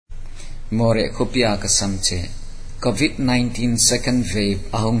more khopia ka samche COVID-19 second wave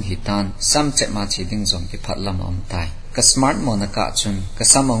ahong hitan samche ma chi ding zong ki phatlam om tai ka smart mona ka chun ka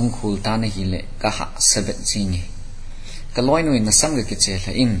samong khul ta na hi le ka ha sabet jingi ka loinoi na samga ki che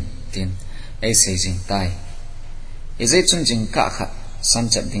la in tin ai se jing tai izai chun jing ka kha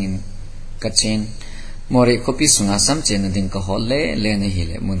samche ding ka chen more khopi sunga samche na ding ka holle le na hi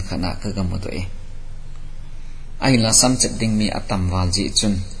le mun khana ka ga mo e ai la samche ding mi atam wal ji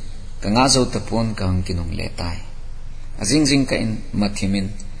chun ka nga zo tapon ka hang kinong le tai azing jing ka in mathimin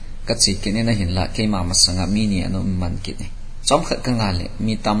ka chi kine na hin la ke ma masanga mi ni anu man kine chom khat ka nga le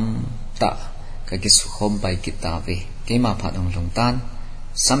mi tam ta ka ki su khom bai ki ta ve ke ma phat ong long tan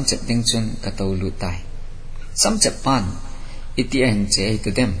sam chet ding chun ka to lu tai sam chet pan iti en che to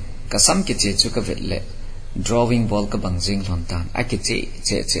dem ka sam ki che chu ka vet le drawing ball ka bang jing lon tan a ki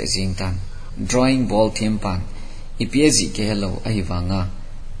che jing tan drawing ball thim pan ipsg ke hello ai wanga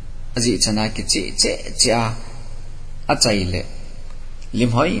aji chana ki che a chai le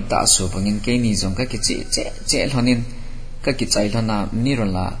lim hoi ta so bangin ke ni jong ka ki che lonin ka ki chai lona ni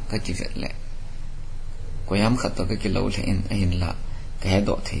rola ka ki vet le koyam khat to ka ki lo le in ahin la ka he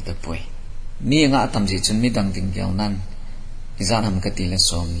do thei ta poi mi nga tam ji chun mi dang ding gyal nan izan ham ka ti le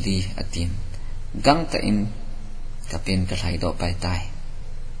som li atin gang ta in ka pen ka lai do pai tai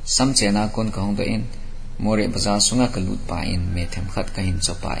sam chena kon ka hong do in more baza sunga ka lut pa in me them khat ka hin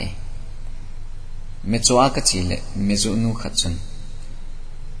cho pa e me choa ka chile me zu nu khat chun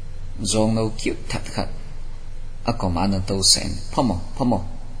zong no cute that khat akoma na to sen phomo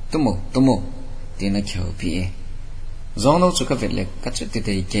tumo tina khyo pi e zong no chu ka vet le ka chu ti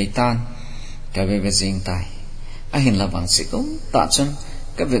te ke tan ka ve ve jing tai a hin la bang si kum ta chun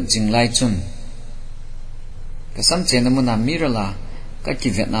ka vet jing lai chun ka sam chen na na mirala ka ki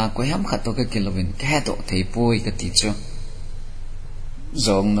vet na ko ham khat to ka kilovin ka to thei poi ka ti chu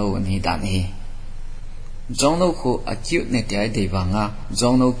zong no ni dan hi zong no ko acute ne ti ai de wanga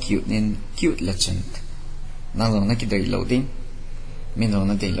zong no cute nen cute la chun na long na ki dei lo ding min long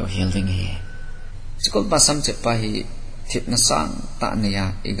na dei lo healing hi chikol ba sam che pa hi thip na sang ta ne ya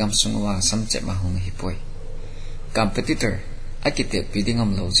igam sungwa sam che ma hong hi poi competitor akite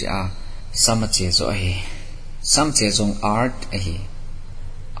pidingam lo ji a sam che zo hi sam che zong art hi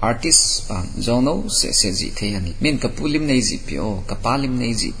artist pan zono se ji the han min ka pulim nei ji pio ka palim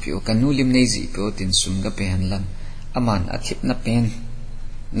nei ji pio ka nulim nei ji pio tin sum ga pe han lam aman athip na pen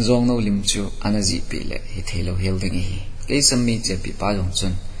zongno lim chu anaji pe le hi thelo hel ding hi ke sammi che pi pa jong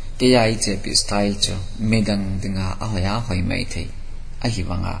chun ke yai che pi style chu medang dinga a hoya hoi mai thei a hi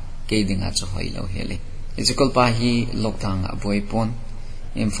wanga ke dinga chu hoi lo hele isikol pa hi loktang a boy pon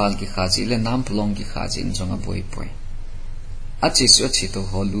imphal ki khaji le nam plong ki khaji in jonga boy poi achi su chi to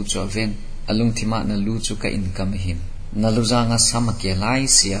holu cho ven alung thima na lu chu ka income him naluzanga samake lai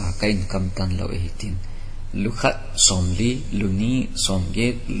sia ka income tan lo hitin lukhat somli luni somge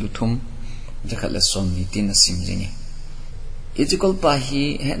luthum jakhala somni tin simjini ejikol pa hi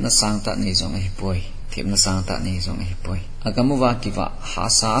he na sangta nei jong hi poi thep na sangta nei jong hi poi agamuwa kiwa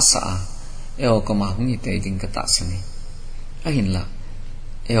hasa sa eo koma hungi te ding ka ta sani ahin la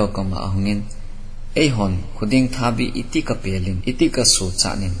eo koma hungin ei hon khuding thabi itika pelin itika so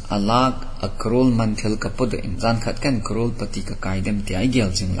chanin alak akrol manthel ka pod in jan khat kan krol pati ka kaidem ti ai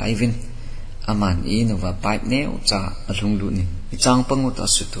gel jing laivin aman inova pipe ne cha alung lu ni chang pangu ta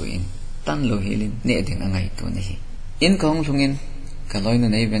su tu in tan lo helin ne ding angai tu ni in kong lungin ka loina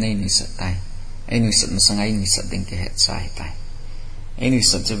nei benai ni sa tai ai ni sa masangai ni sa ding ke het sai tai ai ni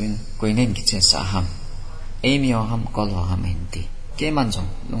sa jawin koinen ki che sa ham ai mi ham kol ho ham hinti ke man jong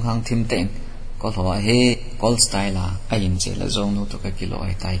lung hang thim ten kol ho he kol style a ain che la zong no to ka kilo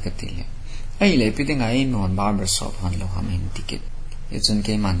ai tai ka ti le ai le pi ding ai non barber shop han lo ham hinti ke ye chun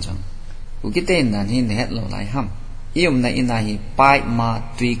ke man jong ukiten nan hin het lo lai ham ium na ina hi pai ma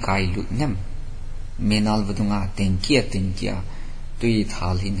tui kai lut nem menal vadunga tenkia tui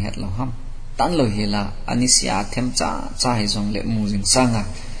thal hin het lo ham tan lo hela anisia them cha hai jong le mu jing sanga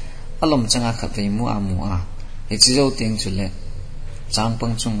alom changa khatai mu a e chizo teng chule chang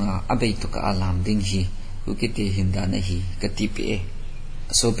pang chunga abei to ka alam ding hi ukite hinda na hi kati pe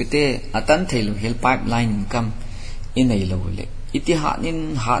so pite atan thailu hel pipeline income inai lo le iti ha nin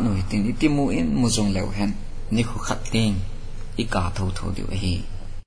ha no hitin iti mu in mu jong lew hen ni khu khat ting ika tho diu hi